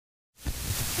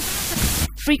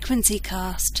Frequency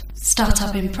Cast.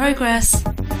 Startup in progress.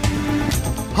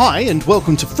 Hi and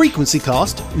welcome to Frequency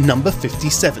Cast number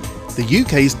 57, the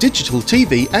UK's digital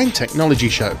TV and technology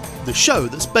show. The show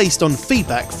that's based on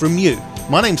feedback from you.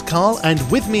 My name's Carl and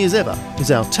with me as ever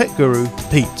is our tech guru,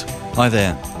 Pete. Hi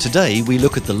there. Today we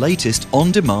look at the latest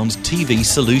on-demand TV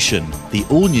solution, the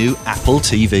all-new Apple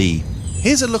TV.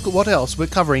 Here's a look at what else we're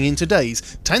covering in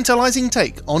today's tantalising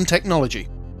take on technology.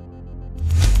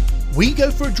 We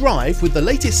go for a drive with the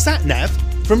latest sat-nav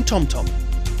from TomTom.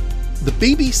 The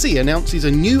BBC announces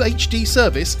a new HD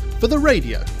service for the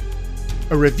radio.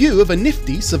 A review of a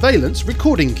nifty surveillance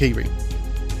recording keyring.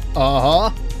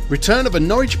 Aha! Return of a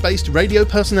Norwich-based radio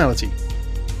personality.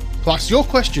 Plus your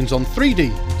questions on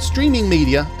 3D, streaming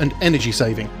media and energy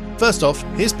saving. First off,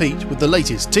 here's Pete with the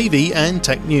latest TV and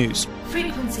tech news.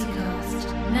 Frequency Cast.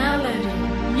 Now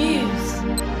loading. News.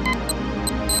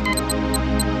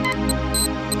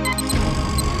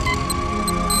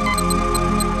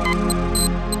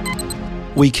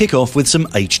 We kick off with some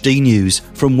HD news.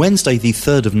 From Wednesday the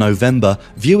 3rd of November,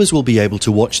 viewers will be able to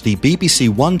watch the BBC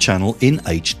One channel in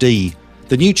HD.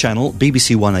 The new channel,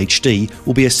 BBC One HD,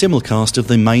 will be a simulcast of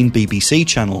the main BBC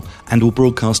channel and will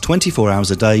broadcast 24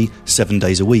 hours a day, 7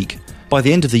 days a week. By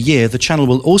the end of the year, the channel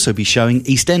will also be showing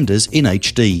EastEnders in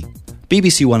HD.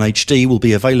 BBC One HD will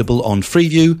be available on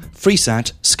Freeview,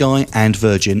 Freesat, Sky and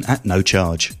Virgin at no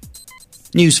charge.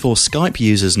 News for Skype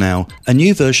users now. A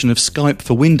new version of Skype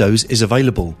for Windows is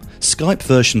available. Skype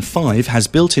version 5 has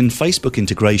built-in Facebook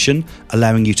integration,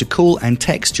 allowing you to call and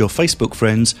text your Facebook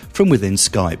friends from within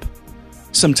Skype.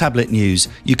 Some tablet news.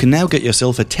 You can now get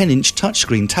yourself a 10-inch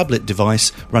touchscreen tablet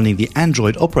device running the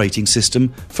Android operating system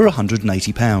for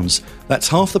 £180. That's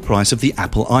half the price of the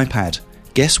Apple iPad.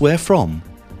 Guess where from?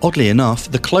 Oddly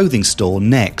enough, the clothing store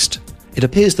Next. It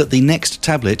appears that the Next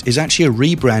tablet is actually a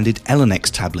rebranded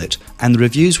Elenex tablet, and the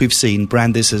reviews we've seen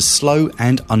brand this as slow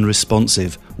and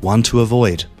unresponsive, one to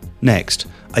avoid. Next,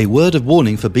 a word of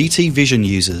warning for BT Vision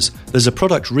users. There's a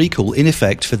product recall in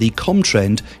effect for the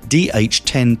Comtrend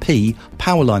DH10P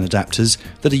powerline adapters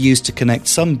that are used to connect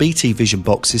some BT Vision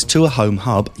boxes to a home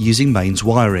hub using mains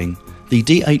wiring. The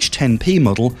DH10P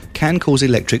model can cause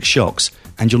electric shocks,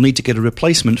 and you'll need to get a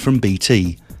replacement from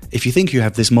BT. If you think you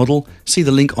have this model, see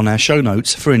the link on our show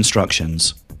notes for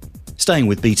instructions. Staying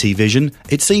with BT Vision,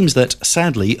 it seems that,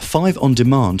 sadly, 5 On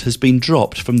Demand has been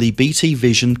dropped from the BT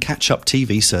Vision catch-up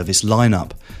TV service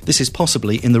lineup. This is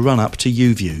possibly in the run-up to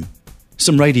YouView.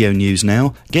 Some radio news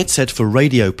now. Get set for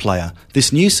Radio Player.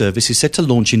 This new service is set to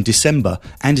launch in December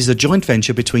and is a joint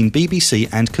venture between BBC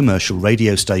and commercial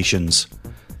radio stations.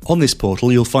 On this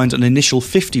portal you'll find an initial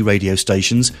 50 radio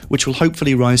stations, which will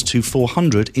hopefully rise to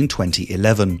 400 in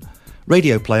 2011.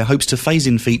 Radio Player hopes to phase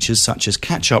in features such as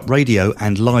catch-up radio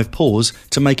and live pause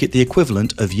to make it the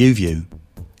equivalent of YouView.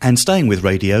 And staying with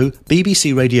radio,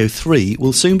 BBC Radio 3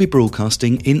 will soon be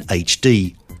broadcasting in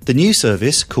HD. The new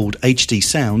service, called HD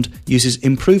Sound, uses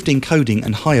improved encoding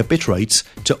and higher bit rates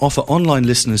to offer online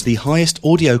listeners the highest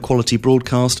audio quality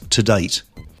broadcast to date.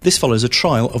 This follows a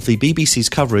trial of the BBC's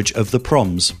coverage of the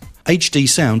Proms. HD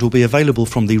Sound will be available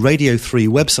from the Radio 3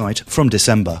 website from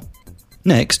December.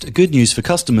 Next, good news for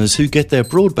customers who get their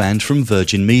broadband from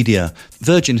Virgin Media.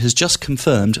 Virgin has just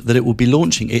confirmed that it will be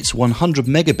launching its 100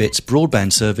 megabits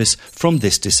broadband service from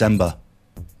this December.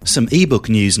 Some ebook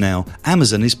news now.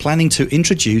 Amazon is planning to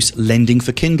introduce Lending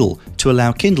for Kindle to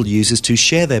allow Kindle users to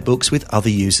share their books with other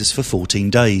users for 14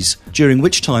 days, during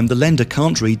which time the lender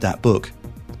can't read that book.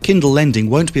 Kindle lending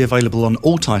won't be available on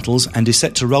all titles and is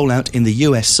set to roll out in the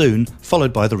US soon,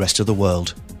 followed by the rest of the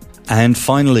world. And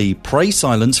finally, pray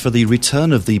silence for the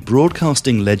return of the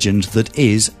broadcasting legend that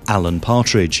is Alan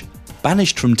Partridge.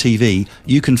 Banished from TV,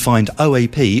 you can find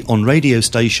OAP on radio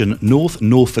station North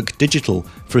Norfolk Digital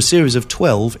for a series of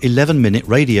 12 11-minute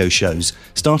radio shows,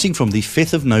 starting from the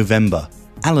 5th of November.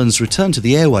 Alan's return to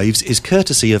the airwaves is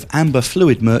courtesy of Amber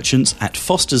Fluid Merchants at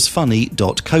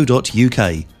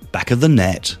fostersfunny.co.uk. Back of the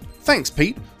net. Thanks,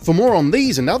 Pete. For more on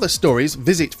these and other stories,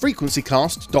 visit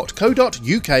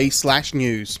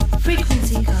frequencycast.co.uk/news.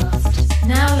 Frequencycast.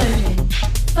 Now loading.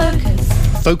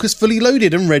 Focus. Focus fully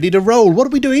loaded and ready to roll. What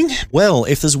are we doing? Well,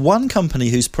 if there's one company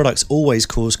whose products always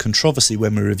cause controversy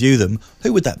when we review them,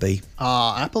 who would that be?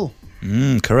 Apple.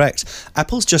 Correct.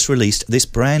 Apple's just released this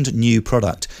brand new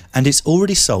product and it's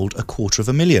already sold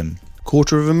 250,000.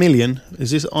 250,000? Is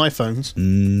this iPhones?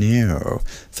 No.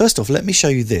 First off, let me show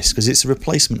you this, because it's a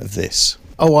replacement of this.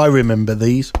 Oh, I remember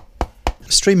these.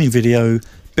 Streaming video,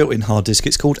 built-in hard disk.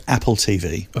 It's called Apple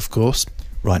TV. Of course.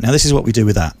 Right, now this is what we do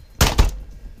with that.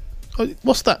 Oh,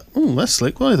 what's that? Oh, that's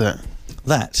slick. What is that?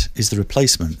 That is the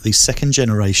replacement, the second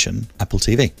generation Apple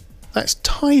TV. That's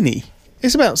tiny.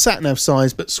 It's about sat-nav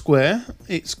size but square.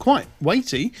 It's quite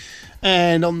weighty.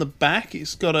 And on the back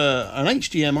it's got an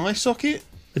HDMI socket,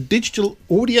 a digital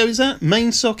audio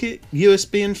main socket,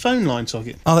 USB and phone line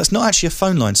socket. Oh, that's not actually a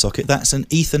phone line socket, that's an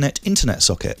Ethernet internet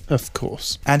socket. Of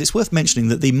course. And it's worth mentioning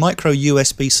that the micro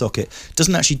USB socket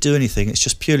doesn't actually do anything, it's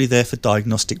just purely there for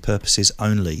diagnostic purposes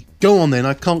only. Go on then,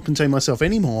 I can't contain myself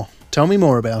anymore. Tell me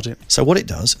more about it. So what it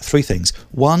does, 3 things.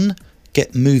 1,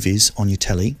 get movies on your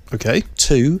telly. Okay.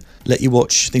 2, let you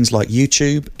watch things like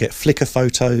YouTube, get Flickr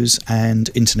photos and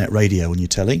internet radio on your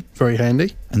telly. Very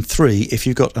handy. And 3, if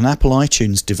you've got an Apple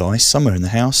iTunes device somewhere in the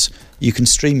house, you can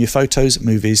stream your photos,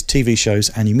 movies, TV shows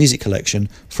and your music collection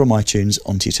from iTunes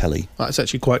onto your telly. That's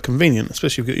actually quite convenient,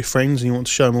 especially if you've got your friends and you want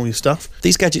to show them all your stuff.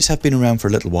 These gadgets have been around for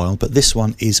a little while, but this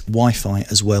one is Wi-Fi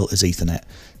as well as Ethernet.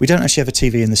 We don't actually have a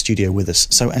TV in the studio with us,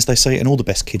 so as they say in all the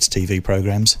best kids' TV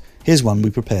programmes, here's one we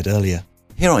prepared earlier.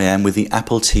 Here I am with the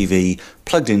Apple TV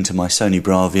plugged into my Sony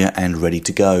Bravia and ready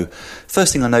to go.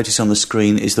 First thing I notice on the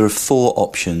screen is there are 4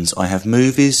 options. I have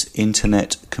movies,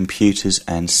 internet, computers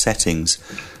and settings.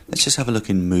 Let's just have a look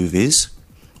in movies.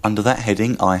 Under that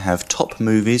heading I have top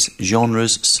movies,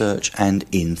 genres, search and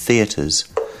in theatres.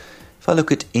 If I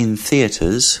look at in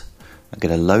theatres, I get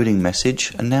a loading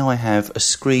message and now I have a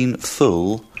screen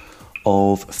full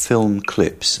of film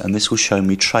clips and this will show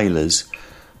me trailers.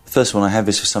 First one I have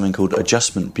is for something called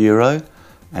Adjustment Bureau,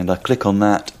 and I click on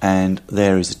that and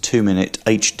there is a 2-minute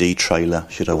HD trailer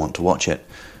should I want to watch it.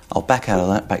 I'll back out of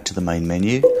that, back to the main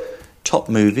menu. Top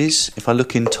movies, if I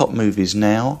look in top movies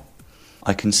now,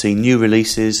 I can see new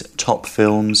releases, top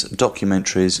films,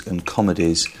 documentaries and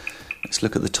comedies. Let's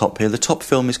look at the top here. The top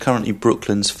film is currently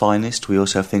Brooklyn's Finest. We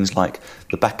also have things like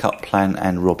The Backup Plan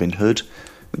and Robin Hood.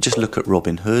 We just look at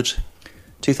Robin Hood.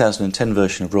 2010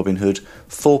 version of Robin Hood,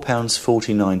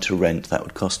 £4.49 to rent, that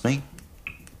would cost me.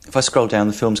 If I scroll down,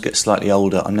 the films get slightly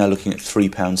older. I'm now looking at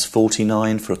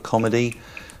 £3.49 for a comedy.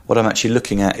 What I'm actually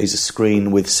looking at is a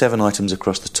screen with 7 items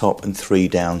across the top and 3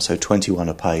 down, so 21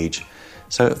 a page.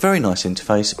 So a very nice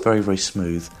interface, very, very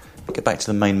smooth. Get back to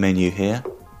the main menu here.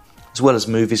 As well as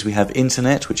movies, we have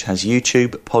internet, which has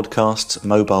YouTube, podcasts,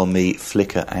 MobileMe,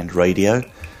 Flickr and radio.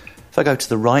 If I go to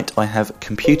the right, I have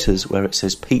computers where it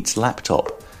says Pete's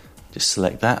laptop. Just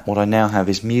select that. What I now have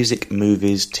is music,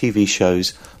 movies, TV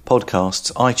shows,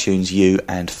 podcasts, iTunes U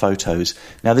and photos.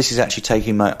 Now this is actually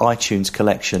taking my iTunes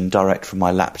collection direct from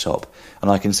my laptop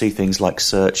and I can see things like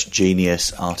search,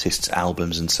 Genius, artists,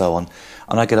 albums and so on.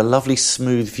 And I get a lovely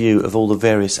smooth view of all the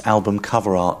various album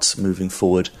cover arts moving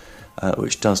forward,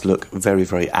 which does look very,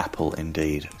 very Apple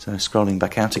indeed. So scrolling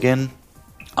back out again.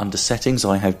 Under settings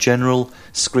I have general,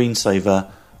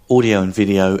 screensaver, audio and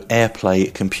video,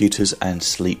 AirPlay, computers and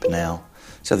sleep now.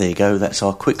 So there you go, that's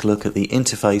our quick look at the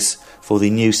interface for the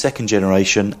new 2nd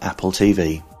generation Apple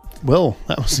TV. Well,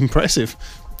 that was impressive.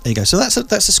 There you go, so that's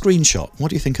a screenshot. What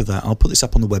do you think of that? I'll put this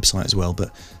up on the website as well, but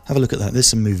have a look at that. There's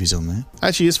some movies on there.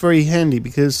 Actually, it's very handy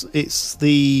because it's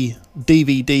the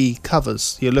DVD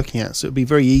covers you're looking at, so it'd be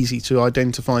very easy to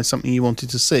identify something you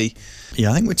wanted to see. Yeah,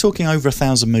 I think we're talking over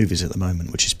 1,000 movies at the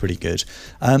moment, which is pretty good.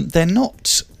 They're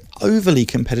not overly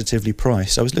competitively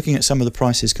priced. I was looking at some of the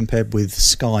prices compared with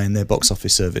Sky and their box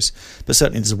office service, but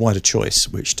certainly there's a wider choice,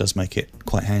 which does make it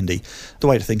quite handy. The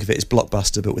way to think of it is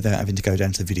Blockbuster, but without having to go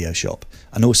down to the video shop.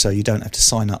 And also you don't have to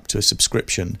sign up to a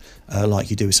subscription like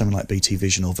you do with something like BT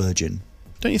Vision or Virgin.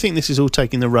 Don't you think this is all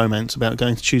taking the romance about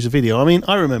going to choose a video? I mean,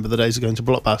 I remember the days of going to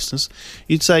Blockbusters.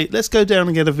 You'd say, let's go down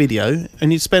and get a video,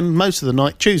 and you'd spend most of the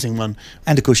night choosing one.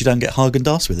 And of course you don't get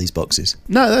Haagen-Dazs with these boxes.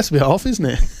 No, that's a bit off, isn't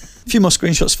it? A few more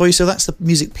screenshots for you. So that's the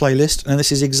music playlist. Now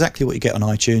this is exactly what you get on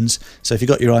iTunes. So if you've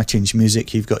got your iTunes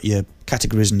music, you've got your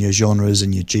categories and your genres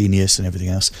and your Genius and everything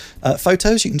else.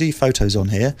 Photos, you can do your photos on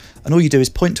here. And all you do is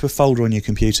point to a folder on your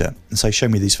computer and say, show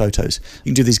me these photos. You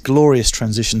can do these glorious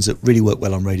transitions that really work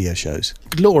well on radio shows.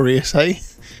 Glorious, eh?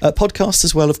 Podcasts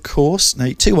as well, of course. Now,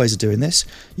 2 ways of doing this.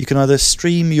 You can either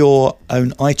stream your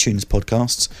own iTunes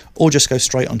podcasts or just go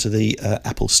straight onto the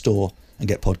Apple Store and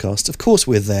get podcasts. Of course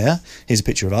we're there. Here's a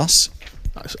picture of us.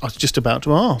 I was just about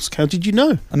to ask, how did you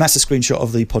know? And that's a screenshot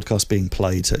of the podcast being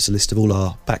played, so it's a list of all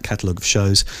our back catalogue of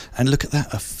shows. And look at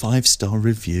that, a 5-star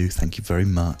review. Thank you very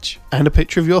much. And a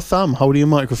picture of your thumb holding your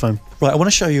microphone. Right, I want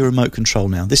to show you a remote control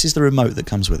now. This is the remote that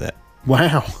comes with it.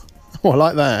 Wow. Oh, I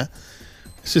like that.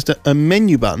 It's just a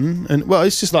menu button, and well,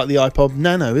 it's just like the iPod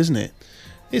Nano, isn't it?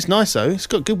 It's nice though, it's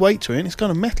got good weight to it, and it's got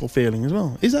a metal feeling as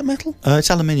well. Is that metal? It's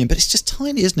aluminium, but it's just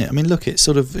tiny, isn't it? I mean, look, it's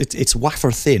sort of, it's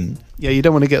wafer thin. Yeah, you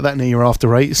don't want to get that near your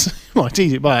after eights. You might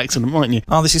eat it by accident, mightn't you?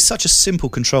 Oh, this is such a simple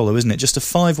controller, isn't it? Just a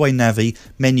 5-way navy,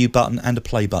 menu button and a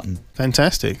play button.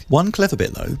 Fantastic. One clever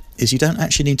bit though, is you don't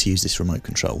actually need to use this remote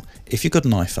control. If you've got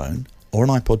an iPhone, or an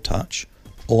iPod Touch,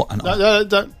 or an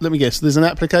let me guess, there's an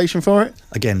application for it?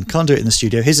 Again, can't do it in the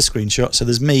studio. Here's a screenshot. So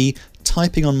there's me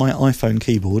typing on my iPhone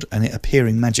keyboard and it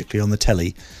appearing magically on the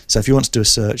telly. So if you want to do a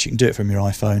search, you can do it from your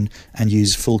iPhone and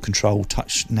use full control,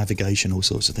 touch navigation, all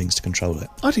sorts of things to control it.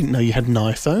 I didn't know you had an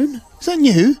iPhone. Is that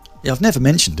new? Yeah, I've never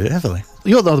mentioned it, have I?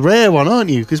 You're the rare one, aren't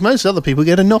you? Because most other people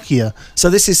get a Nokia. So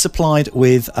this is supplied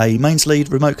with a mains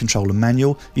lead, remote control and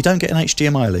manual. You don't get an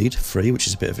HDMI lead free, which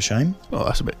is a bit of a shame. Well,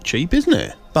 that's a bit cheap, isn't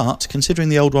it? But considering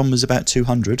the old one was about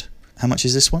 200, how much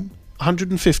is this one?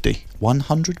 150.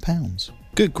 £100.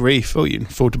 Good grief. Oh, you can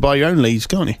afford to buy your own leads,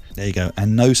 can't you? There you go.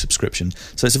 And no subscription.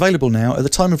 So it's available now. At the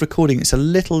time of recording, it's a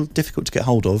little difficult to get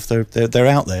hold of. They're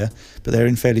out there, but they're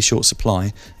in fairly short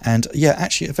supply. And yeah,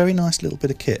 actually a very nice little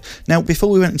bit of kit. Now, before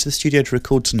we went into the studio to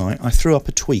record tonight, I threw up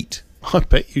a tweet. I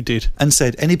bet you did. And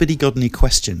said, anybody got any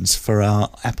questions for our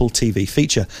Apple TV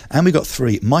feature? And we got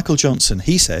 3. Michael Johnson,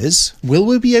 he says, will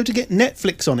we be able to get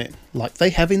Netflix on it, like they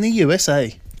have in the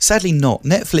USA? Sadly not.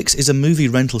 Netflix is a movie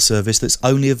rental service that's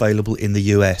only available in the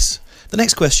US. The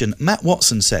next question, Matt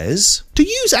Watson says, to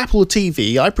use Apple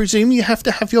TV, I presume you have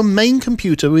to have your main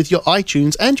computer with your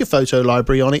iTunes and your photo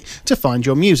library on it to find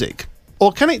your music.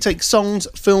 Or can it take songs,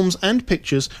 films and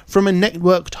pictures from a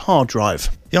networked hard drive?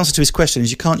 The answer to his question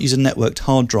is you can't use a networked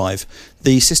hard drive.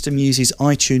 The system uses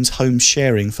iTunes home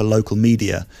sharing for local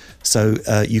media, so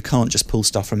you can't just pull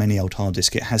stuff from any old hard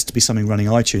disk. It has to be something running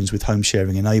iTunes with home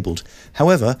sharing enabled.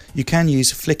 However, you can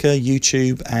use Flickr,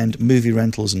 YouTube and movie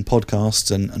rentals and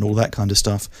podcasts and all that kind of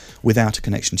stuff without a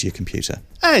connection to your computer.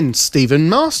 And Stephen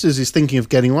Masters is thinking of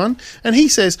getting one, and he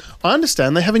says, I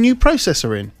understand they have a new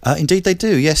processor in. Indeed they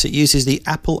do, yes, it uses the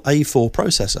Apple A4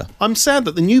 processor. I'm sad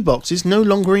that the new boxes no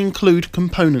longer include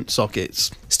component sockets.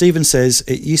 Stephen says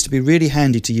it used to be really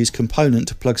handy to use component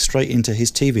to plug straight into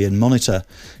his TV and monitor.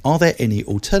 Are there any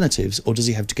alternatives, or does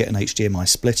he have to get an HDMI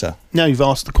splitter? Now you've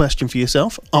asked the question for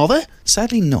yourself, are there?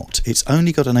 Sadly not. It's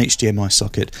only got an HDMI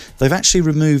socket. They've actually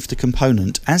removed the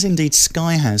component, as indeed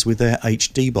Sky has with their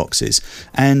HD boxes,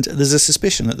 and there's a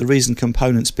suspicion that the reason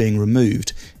component's being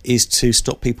removed is to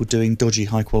stop people doing dodgy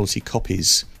high quality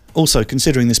copies. Also,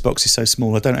 considering this box is so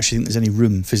small, I don't actually think there's any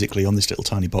room physically on this little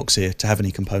tiny box here to have any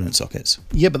component sockets.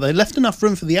 Yeah, but they left enough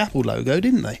room for the Apple logo,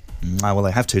 didn't they? Well,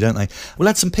 they have to, don't they? We'll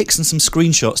add some pics and some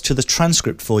screenshots to the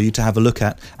transcript for you to have a look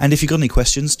at, and if you've got any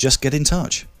questions, just get in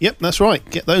touch. Yep, that's right.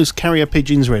 Get those carrier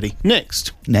pigeons ready.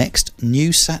 Next,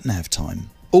 new sat-nav time.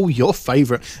 Oh, your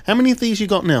favourite. How many of these you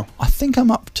got now? I think I'm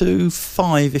up to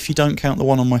 5 if you don't count the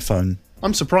one on my phone.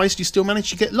 I'm surprised you still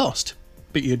managed to get lost.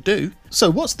 But you do. So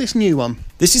what's this new one?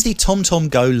 This is the TomTom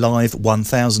Go Live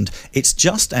 1000. It's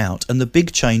just out, and the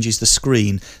big change is the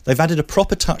screen. They've added a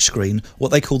proper touchscreen,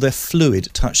 what they call their fluid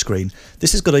touchscreen.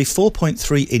 This has got a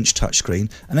 4.3-inch touchscreen,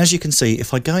 and as you can see,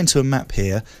 if I go into a map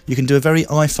here, you can do a very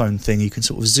iPhone thing. You can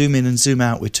sort of zoom in and zoom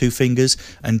out with 2 fingers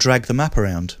and drag the map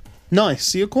around. Nice,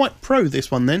 so you're quite pro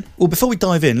this one then. Well, before we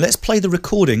dive in, let's play the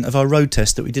recording of our road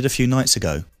test that we did a few nights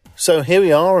ago. So here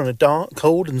we are on a dark,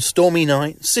 cold and stormy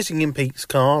night, sitting in Pete's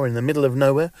car in the middle of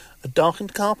nowhere, a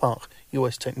darkened car park. You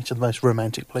always take me to the most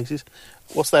romantic places.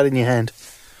 What's that in your hand?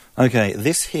 Okay,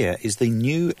 this here is the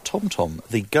new TomTom,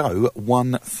 the Go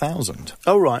 1000.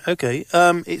 Oh, right, okay.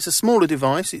 It's a smaller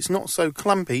device, it's not so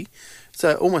clumpy, it's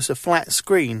almost a flat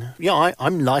screen. Yeah,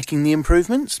 I'm liking the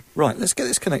improvements. Right, let's get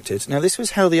this connected. Now, this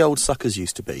was how the old suckers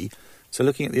used to be. So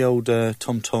looking at the old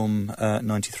TomTom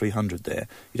 9300 there,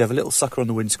 you'd have a little sucker on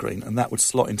the windscreen and that would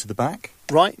slot into the back.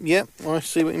 Right, yep, I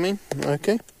see what you mean.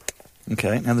 Okay.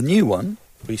 Okay, now the new one,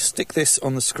 we stick this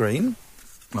on the screen,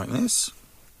 like this.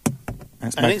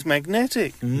 It's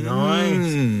magnetic.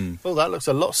 Nice. Oh, that looks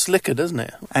a lot slicker, doesn't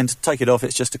it? And to take it off,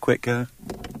 it's just a quick on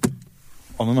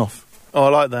and off. Oh, I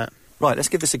like that. Right, let's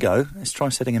give this a go. Let's try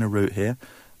setting in a route here.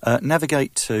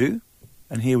 Navigate to,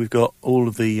 and here we've got all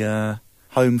of the...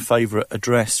 home, favourite,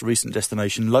 address, recent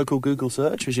destination, local Google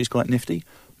search, which is quite nifty,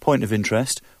 point of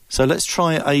interest. So let's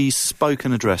try a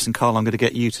spoken address, and Carl, I'm going to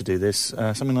get you to do this.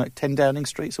 Something like 10 Downing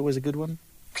Street's always a good one.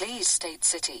 Please state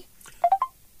city.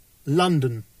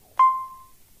 London.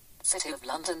 City of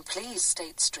London, please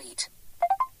state street.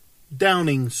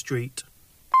 Downing Street.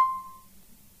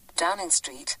 Downing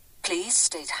Street, please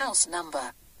state house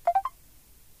number.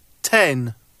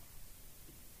 10.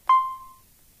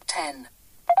 10.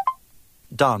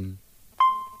 Done.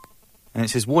 And it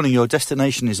says, warning, your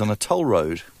destination is on a toll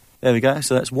road. There we go.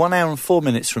 So that's 1 hour and 4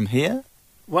 minutes from here.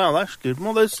 Wow, that's good.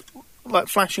 Well, there's like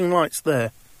flashing lights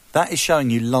there. That is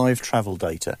showing you live travel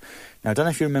data. Now, I don't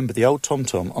know if you remember the old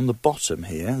TomTom. On the bottom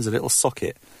here, there's a little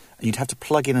socket, and you'd have to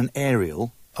plug in an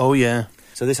aerial. Oh, yeah.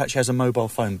 So this actually has a mobile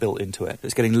phone built into it.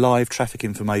 It's getting live traffic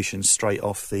information straight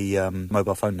off the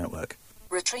mobile phone network.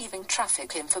 Retrieving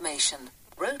traffic information.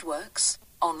 Roadworks,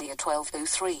 on the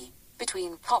A1203,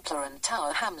 between Poplar and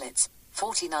Tower Hamlets,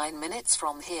 49 minutes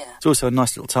from here. It's also a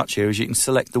nice little touch here, is you can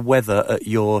select the weather at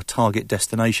your target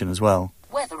destination as well.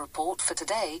 Weather report for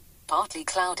today, partly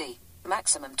cloudy.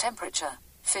 Maximum temperature,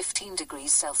 15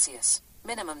 degrees Celsius.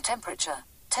 Minimum temperature,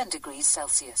 10 degrees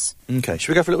Celsius. Okay, should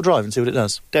we go for a little drive and see what it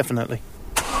does? Definitely.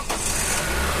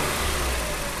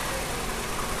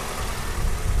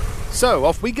 So,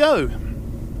 off we go.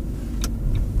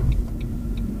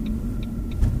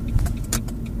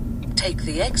 Take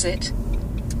the exit.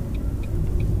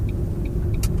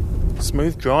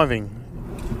 Smooth driving.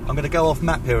 I'm going to go off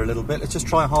map here a little bit. Let's just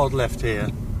try a hard left here.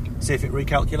 See if it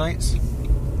recalculates.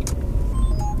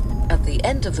 At the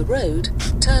end of the road,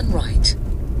 turn right.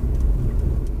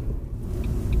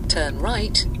 Turn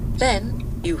right,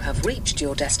 then you have reached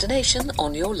your destination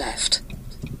on your left.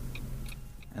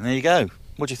 And there you go.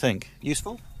 What do you think?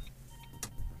 Useful?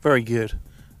 Very good.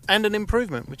 And an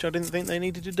improvement, which I didn't think they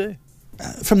needed to do.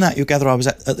 From that, you'll gather I was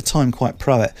at the time quite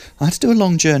pro it. I had to do a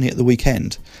long journey at the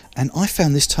weekend, and I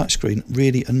found this touchscreen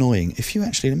really annoying. If you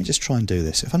actually, let me just try and do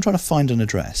this. If I'm trying to find an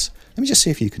address, let me just see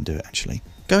if you can do it actually.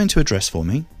 Go into address for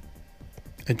me.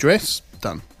 Address,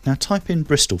 done. Now type in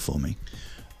Bristol for me.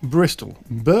 Bristol.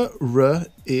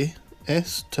 B-R-I-S-T-O-L.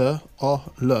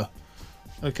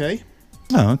 Okay.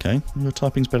 Oh, okay. Your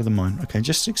typing's better than mine. Okay,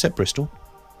 just accept Bristol.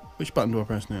 Which button do I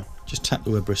press now? Just tap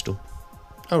the word Bristol.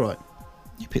 Oh, right.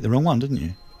 You picked the wrong one, didn't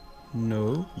you?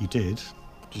 No. You did. Did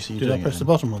you see you Did doing I press it the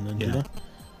then? bottom one then, did Yeah. I?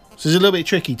 So it's a little bit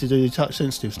tricky to do the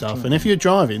touch-sensitive stuff, and if you're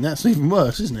driving, that's even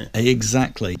worse, isn't it?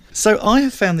 Exactly. So I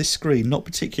have found this screen not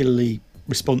particularly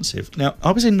responsive. Now,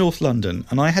 I was in North London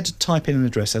and I had to type in an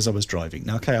address as I was driving.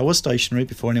 Now, okay, I was stationary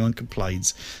before anyone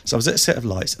complains. So I was at a set of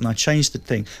lights and I changed the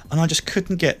thing and I just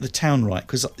couldn't get the town right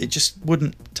because it just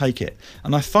wouldn't take it.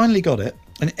 And I finally got it,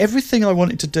 and everything I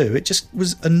wanted to do, it just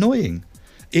was annoying.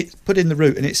 It put in the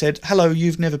route and it said, "Hello,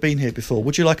 you've never been here before.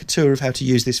 Would you like a tour of how to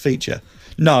use this feature?"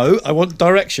 No, I want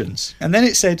directions. And then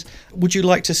it said, "Would you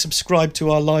like to subscribe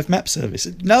to our live map service?"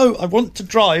 No, I want to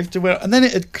drive to where... And then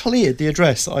it had cleared the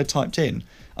address that I typed in.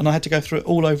 And I had to go through it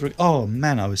all over. Oh,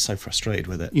 man, I was so frustrated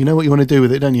with it. You know what you want to do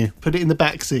with it, don't you? Put it in the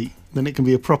back seat. Then it can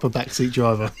be a proper backseat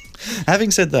driver.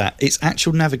 Having said that, its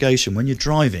actual navigation, when you're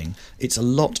driving, it's a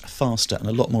lot faster and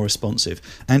a lot more responsive.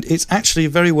 And it's actually a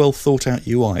very well thought out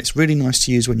UI. It's really nice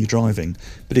to use when you're driving.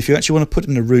 But if you actually want to put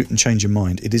in a route and change your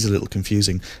mind, it is a little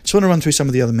confusing. Just want to run through some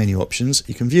of the other menu options.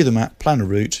 You can view the map, plan a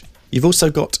route. You've also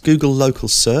got Google Local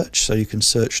Search, so you can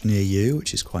search near you,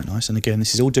 which is quite nice. And again,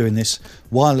 this is all doing this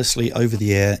wirelessly over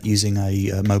the air using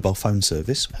a mobile phone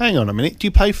service. Hang on a minute. Do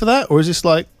you pay for that, or is this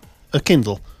like a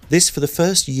Kindle? This, for the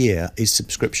first year, is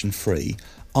subscription free.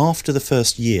 After the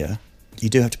first year, you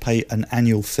do have to pay an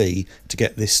annual fee to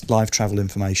get this live travel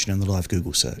information and the live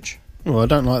Google search. Well, I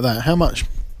don't like that. How much?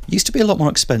 Used to be a lot more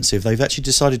expensive. They've actually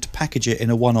decided to package it in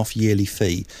a one-off yearly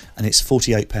fee, and it's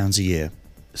 £48 a year.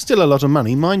 Still a lot of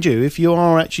money, mind you. If you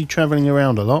are actually travelling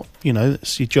around a lot, you know,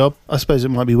 that's your job, I suppose it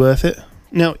might be worth it.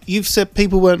 Now, you've said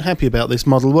people weren't happy about this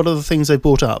model. What are the things they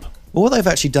brought up? Well, what they've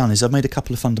actually done is they've made a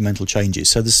couple of fundamental changes.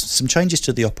 So there's some changes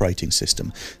to the operating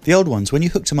system. The old ones, when you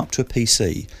hooked them up to a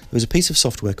PC, there was a piece of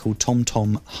software called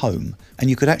TomTom Home, and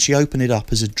you could actually open it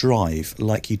up as a drive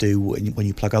like you do when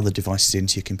you plug other devices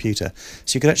into your computer.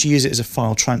 So you could actually use it as a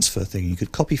file transfer thing. You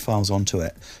could copy files onto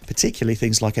it, particularly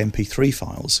things like MP3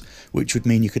 files, which would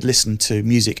mean you could listen to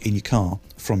music in your car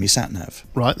from your sat-nav.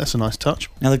 Right, that's a nice touch.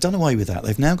 Now, they've done away with that.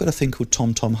 They've now got a thing called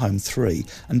TomTom Home 3,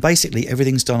 and basically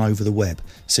everything's done over the web.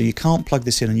 So you can't plug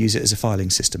this in and use it as a filing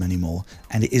system anymore,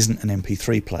 and it isn't an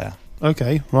MP3 player.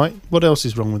 Okay, right. What else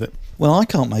is wrong with it? Well, I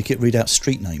can't make it read out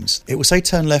street names. It will say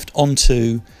turn left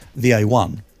onto the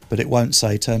A1, but it won't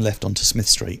say turn left onto Smith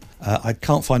Street. I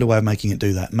can't find a way of making it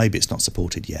do that. Maybe it's not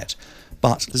supported yet.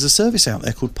 But there's a service out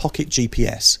there called Pocket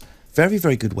GPS. Very,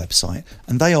 very good website,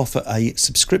 and they offer a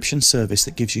subscription service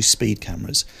that gives you speed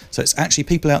cameras. So it's actually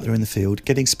people out there in the field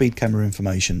getting speed camera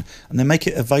information, and they make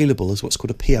it available as what's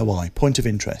called a POI, point of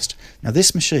interest. Now,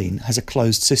 this machine has a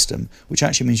closed system, which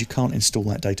actually means you can't install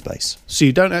that database. So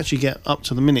you don't actually get up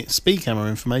to the minute speed camera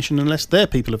information unless their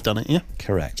people have done it, yeah?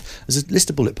 Correct. There's a list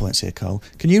of bullet points here, Carl.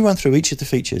 Can you run through each of the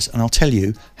features, and I'll tell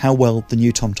you how well the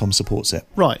new TomTom supports it?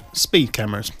 Right, speed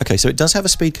cameras. Okay, so it does have a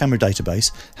speed camera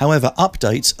database. However,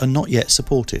 updates are not yet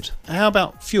supported. How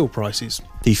about fuel prices?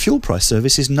 The fuel price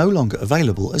service is no longer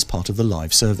available as part of the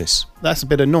live service. That's a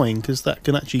bit annoying because that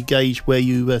can actually gauge where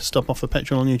you stop off for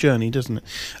petrol on your journey, doesn't it?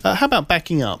 How about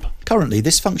backing up? Currently,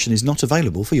 this function is not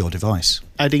available for your device.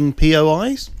 Adding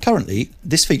POIs? Currently,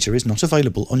 this feature is not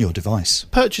available on your device.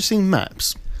 Purchasing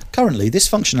maps? Currently, this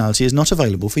functionality is not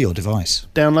available for your device.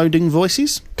 Downloading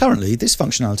voices? Currently, this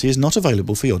functionality is not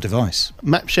available for your device.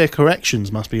 Map share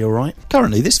corrections must be alright.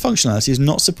 Currently, this functionality is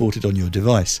not supported on your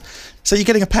device. So you're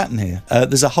getting a pattern here.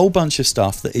 There's a whole bunch of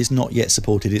stuff that is not yet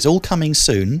supported. It's all coming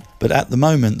soon, but at the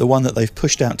moment, the one that they've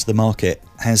pushed out to the market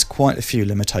has quite a few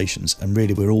limitations, and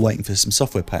really we're all waiting for some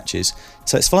software patches.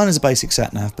 So it's fine as a basic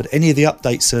sat-nav, but any of the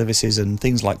update services and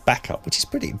things like backup, which is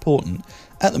pretty important,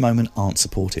 at the moment aren't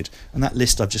supported. And that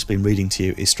list I've just been reading to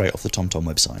you is straight off the TomTom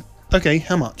website. Okay,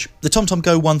 how much? The TomTom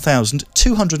Go 1000,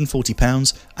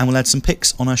 £240, and we'll add some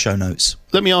pics on our show notes.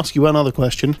 Let me ask you one other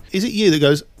question. Is it you that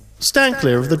goes, stand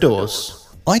clear of the doors?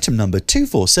 Item number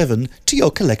 247 to your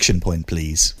collection point,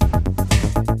 please.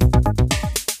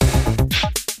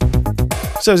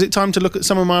 So is it time to look at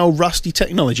some of my old rusty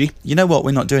technology? You know what,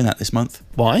 we're not doing that this month.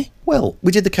 Why? Well,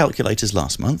 we did the calculators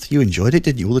last month. You enjoyed it,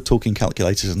 didn't you? All the talking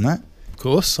calculators and that. Of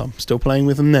course, I'm still playing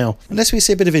with them now. Unless we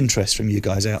see a bit of interest from you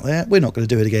guys out there, we're not going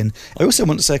to do it again. I also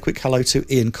want to say a quick hello to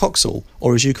Ian Coxall,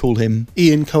 or as you call him...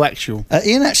 Ian Coaxial.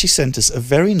 Ian actually sent us a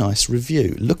very nice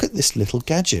review. Look at this little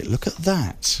gadget. Look at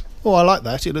that. Oh, I like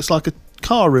that. It looks like a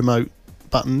car remote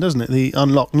button, doesn't it? The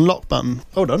unlock and lock button.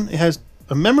 Hold on. It has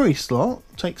a memory slot,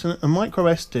 takes a micro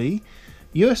SD,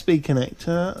 USB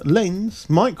connector, lens,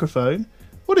 microphone.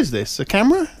 What is this? A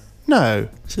camera? No.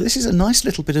 So this is a nice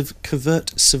little bit of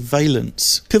covert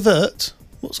surveillance. Covert?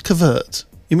 What's covert?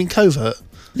 You mean covert?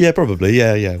 Yeah, probably.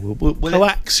 Yeah. We'll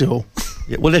Coaxial.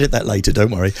 Yeah, we'll edit that later,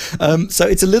 don't worry. So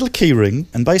it's a little keyring,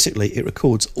 and basically it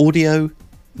records audio,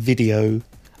 video,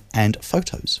 and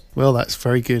photos. Well, that's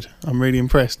very good. I'm really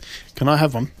impressed. Can I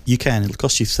have one? You can. It'll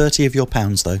cost you 30 of your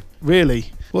pounds, though.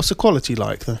 Really? What's the quality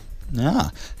like, though?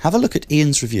 Have a look at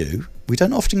Ian's review. We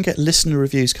don't often get listener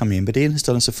reviews coming in, but Ian has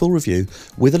done us a full review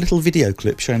with a little video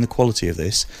clip showing the quality of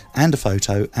this, and a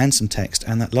photo, and some text,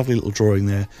 and that lovely little drawing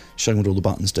there showing what all the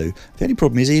buttons do. The only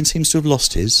problem is Ian seems to have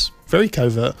lost his. Very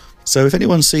covert. So if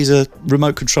anyone sees a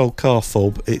remote control car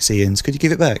fob, it's Ian's. Could you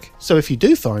give it back? So if you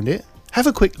do find it, have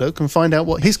a quick look and find out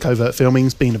what his covert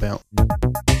filming's been about.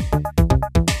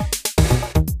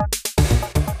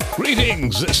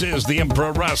 Greetings, this is the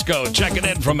Emperor Roscoe checking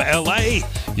in from LA.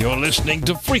 You're listening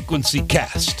to Frequency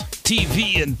Cast,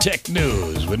 TV and tech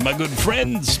news with my good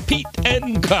friends Pete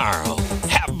and Carl.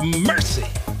 Have mercy.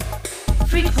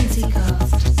 Frequency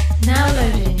Cast. Now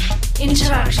loading.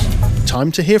 Interaction.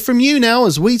 Time to hear from you now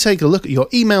as we take a look at your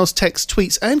emails, texts,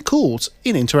 tweets and calls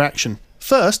in Interaction.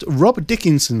 First, Rob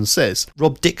Dickinson says...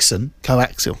 Rob Dixon?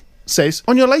 Coaxial. Says,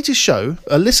 on your latest show,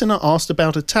 a listener asked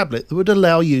about a tablet that would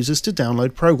allow users to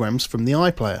download programs from the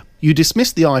iPlayer. You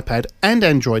dismissed the iPad and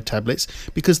Android tablets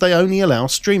because they only allow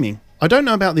streaming. I don't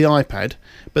know about the iPad,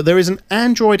 but there is an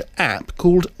Android app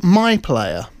called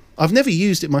MyPlayer. I've never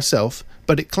used it myself,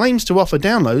 but it claims to offer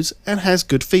downloads and has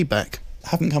good feedback.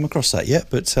 Haven't come across that yet,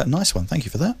 but nice one. Thank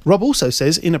you for that. Rob also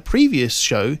says, in a previous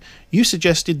show, you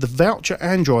suggested the Voucher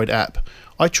Android app.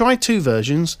 I tried 2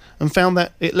 versions and found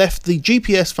that it left the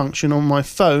GPS function on my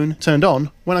phone turned on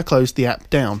when I closed the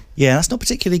app down. Yeah, that's not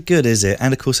particularly good, is it?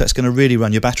 And of course that's going to really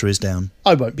run your batteries down.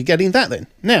 I won't be getting that then.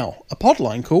 Now, a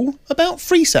podline call about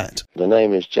FreeSat. The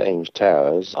name is James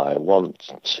Towers. I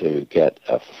want to get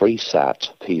a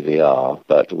FreeSat PVR,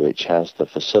 but which has the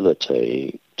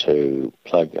facility to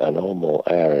plug a normal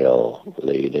aerial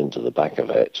lead into the back of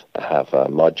it, have a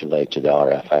modulated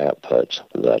RF output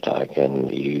that I can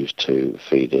use to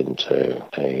feed into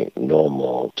a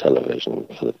normal television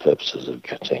for the purposes of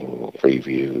getting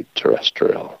Freeview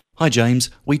terrestrial. Hi James,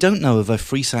 we don't know of a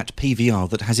FreeSat PVR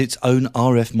that has its own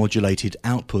RF modulated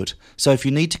output, so if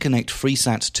you need to connect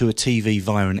FreeSat to a TV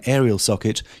via an aerial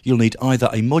socket, you'll need either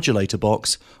a modulator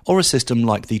box or a system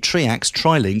like the Triax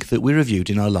TriLink that we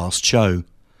reviewed in our last show.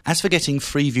 As for getting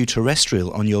Freeview terrestrial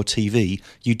on your TV,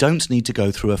 you don't need to go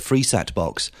through a FreeSat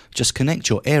box, just connect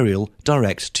your aerial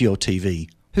direct to your TV.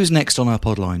 Who's next on our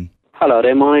podline? Hello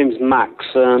there, my name's Max.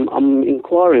 I'm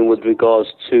inquiring with regards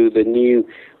to the new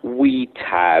Wii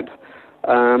Tab.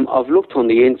 I've looked on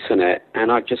the internet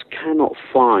and I just cannot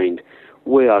find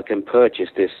where I can purchase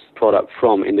this product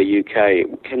from in the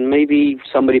UK. Can maybe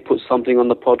somebody put something on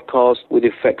the podcast with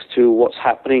effects to what's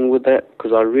happening with it?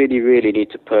 Because I really, really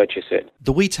need to purchase it.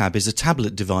 The Wii Tab is a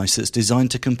tablet device that's designed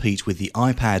to compete with the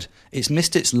iPad. It's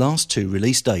missed its last 2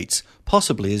 release dates,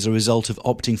 possibly as a result of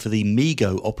opting for the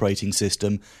MeeGo operating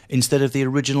system instead of the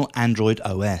original Android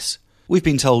OS. We've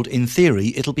been told, in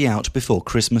theory, it'll be out before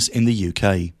Christmas in the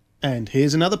UK. And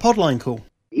here's another podline call.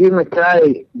 Hugh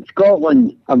Mackay,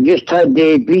 Scotland. I've just had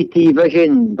the BT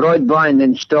Vision broadband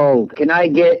installed. Can I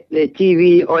get the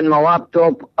TV on my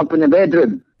laptop up in the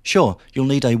bedroom? Sure, you'll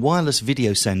need a wireless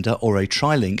video sender or a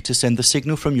Trilink to send the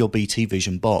signal from your BT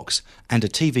Vision box, and a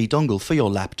TV dongle for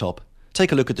your laptop.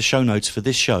 Take a look at the show notes for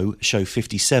this show, show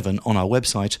 57, on our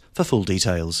website for full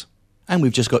details. And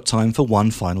we've just got time for one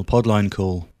final Podline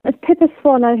call. It's Pippa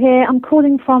Swallow here. I'm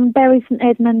calling from Bury St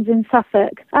Edmunds in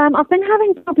Suffolk. I've been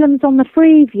having problems on the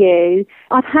Freeview.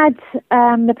 I've had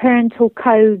the parental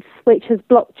code which has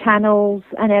blocked channels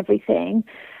and everything.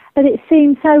 But it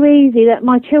seems so easy that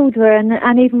my children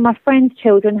and even my friends'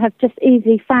 children have just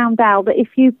easily found out that if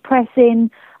you press in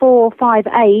 4, 5,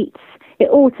 8, it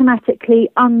automatically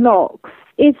unlocks.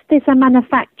 Is this a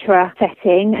manufacturer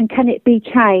setting and can it be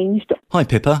changed? Hi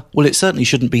Pippa. Well, it certainly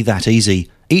shouldn't be that easy.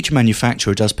 Each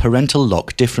manufacturer does parental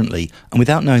lock differently, and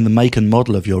without knowing the make and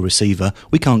model of your receiver,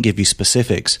 we can't give you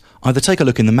specifics. Either take a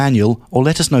look in the manual or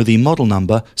let us know the model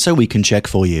number so we can check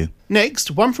for you.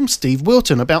 Next, one from Steve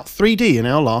Wilton about 3D in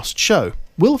our last show.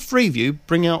 Will Freeview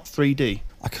bring out 3D?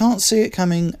 I can't see it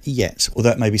coming yet, although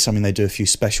that may be something they do a few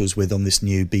specials with on this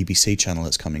new BBC channel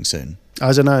that's coming soon.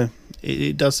 I don't know.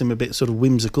 It does seem a bit sort of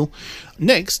whimsical.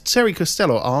 Next, Terry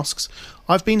Costello asks,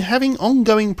 I've been having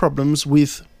ongoing problems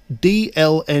with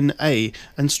DLNA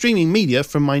and streaming media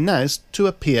from my NAS to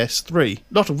a PS3.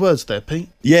 Lot of words there, Pete.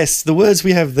 Yes, the words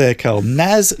we have there, Carl.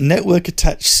 NAS, network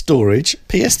attached storage.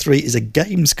 PS3 is a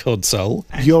games console.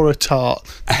 You're a tart.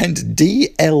 And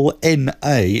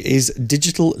DLNA is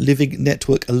Digital Living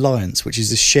Network Alliance, which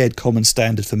is a shared common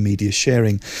standard for media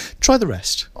sharing. Try the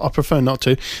rest. I prefer not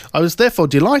to. I was therefore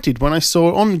delighted when I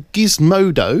saw on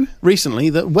Gizmodo recently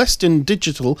that Western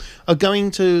Digital are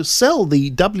going to sell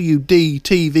the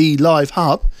WD-TV Live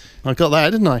Hub. I got that,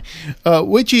 didn't I?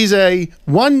 Which is a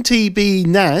 1 TB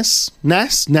NAS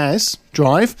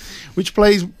drive, which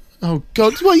plays... Oh,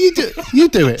 God. Well, you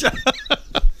do it.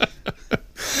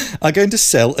 Are going to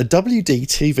sell a WD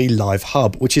TV Live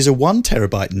Hub, which is a 1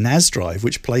 terabyte NAS drive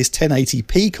which plays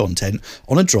 1080p content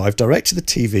on a drive direct to the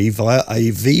TV via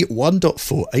a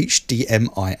V1.4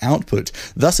 HDMI output,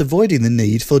 thus avoiding the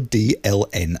need for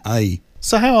DLNA.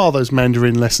 So how are those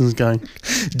Mandarin lessons going?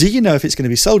 Do you know if it's going to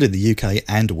be sold in the UK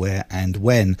and where and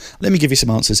when? Let me give you some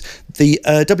answers. The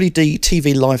WD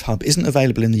TV Live Hub isn't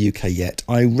available in the UK yet.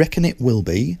 I reckon it will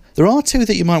be. There are two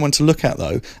that you might want to look at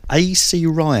though. AC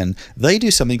Ryan. They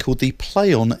do something called the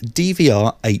PlayOn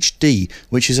DVR HD,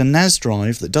 which is a NAS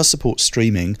drive that does support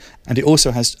streaming, and it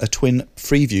also has a twin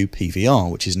Freeview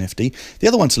PVR, which is nifty. The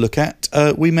other one to look at,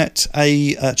 we met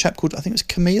a chap called, I think it was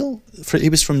Camille. He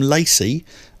was from Lacey.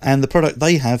 And the product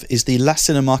they have is the La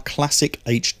Cinema Classic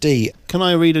HD. Can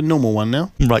I read a normal one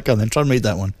now? Right, go on then, try and read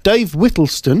that one. Dave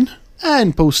Whittleston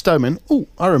and Paul Stoneman, oh,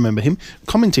 I remember him,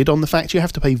 commented on the fact you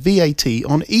have to pay VAT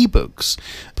on ebooks.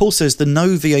 Paul says the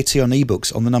no VAT on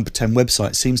ebooks on the Number 10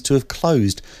 website seems to have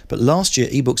closed, but last year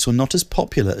ebooks were not as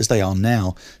popular as they are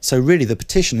now, so really the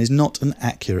petition is not an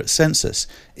accurate census.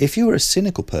 If you were a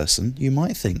cynical person, you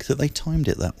might think that they timed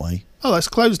it that way. Oh, that's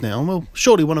closed now. Well,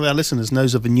 surely one of our listeners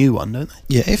knows of a new one, don't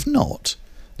they? Yeah, if not,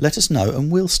 let us know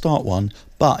and we'll start one,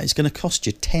 but it's going to cost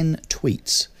you 10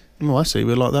 tweets. Oh, I see.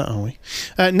 We're like that, aren't we?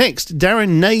 Next,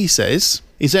 Darren Ney says,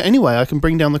 is there any way I can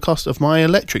bring down the cost of my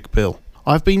electric bill?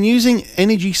 I've been using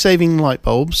energy-saving light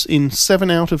bulbs in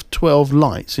 7 out of 12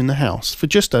 lights in the house for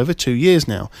just over 2 years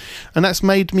now, and that's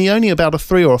made me only about a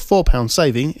 £3 or £4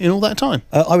 saving in all that time.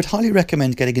 I would highly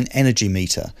recommend getting an energy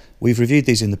meter. We've reviewed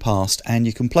these in the past, and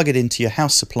you can plug it into your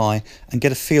house supply and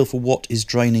get a feel for what is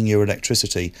draining your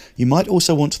electricity. You might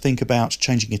also want to think about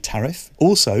changing your tariff.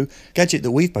 Also, gadget that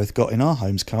we've both got in our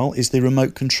homes, Carl, is the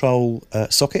remote control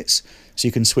sockets. So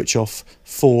you can switch off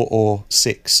 4 or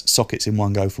 6 sockets in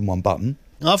one go from one button.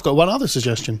 I've got one other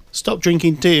suggestion. Stop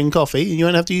drinking tea and coffee and you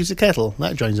won't have to use the kettle.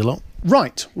 That drains a lot.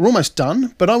 Right, we're almost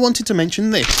done, but I wanted to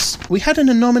mention this. We had an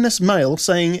anonymous mail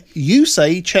saying, you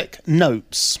say check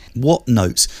notes. What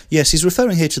notes? Yes, he's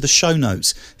referring here to the show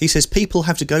notes. He says people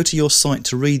have to go to your site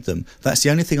to read them. That's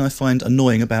the only thing I find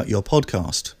annoying about your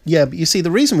podcast. Yeah, but you see, the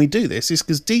reason we do this is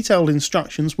because detailed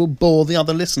instructions will bore the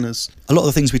other listeners. A lot of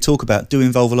the things we talk about do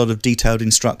involve a lot of detailed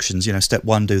instructions. You know, step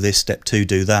 1, do this, step 2,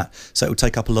 do that. So it will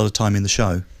take up a lot of time in the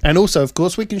show. And also, of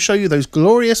course, we can show you those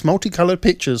glorious multicoloured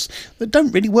pictures that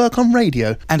don't really work on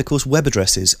radio. And of course, web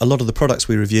addresses. A lot of the products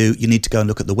we review, you need to go and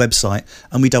look at the website,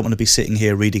 and we don't want to be sitting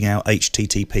here reading out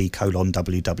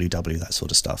http://www, that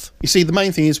sort of stuff. You see, the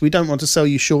main thing is we don't want to sell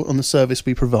you short on the service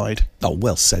we provide. Oh,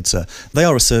 well said, sir. They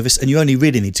are a service, and you only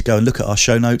really need to go and look at our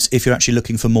show notes if you're actually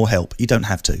looking for more help. You don't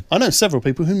have to. I know several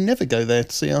people who never go there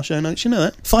to see our show notes, you know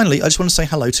that. Finally, I just want to say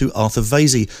hello to Arthur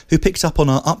Vasey, who picked up on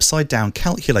our upside-down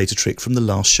calculator trick from the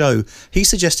last show. He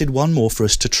suggested one more for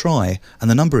us to try,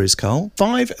 and the number is, Carl?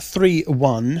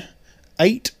 531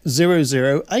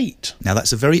 8008. Now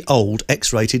that's a very old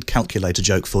X-rated calculator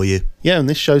joke for you. Yeah, and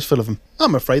this show's full of them.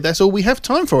 I'm afraid that's all we have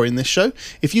time for in this show.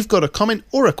 If you've got a comment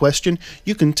or a question,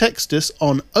 you can text us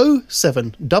on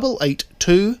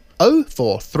 07882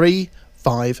 043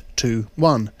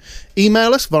 521.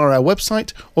 Email us via our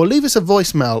website or leave us a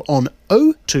voicemail on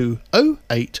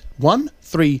 0208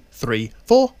 133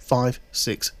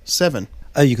 4567.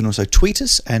 You can also tweet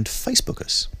us and Facebook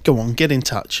us. Go on, get in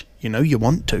touch. You know you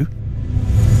want to.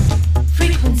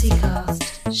 Frequency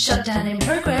Cast. Shutdown in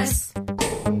progress.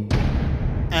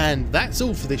 And that's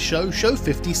all for this show, show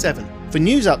 57. For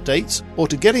news updates or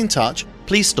to get in touch,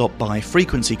 please stop by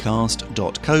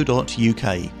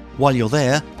frequencycast.co.uk. While you're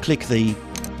there, click the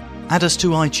Add Us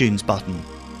to iTunes button.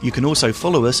 You can also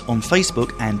follow us on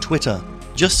Facebook and Twitter.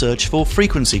 Just search for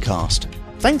Frequency Cast.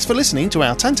 Thanks for listening to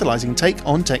our tantalising take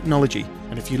on technology.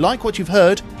 And if you like what you've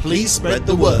heard, please spread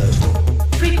the word.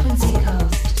 Frequency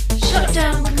Cast.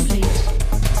 Shutdown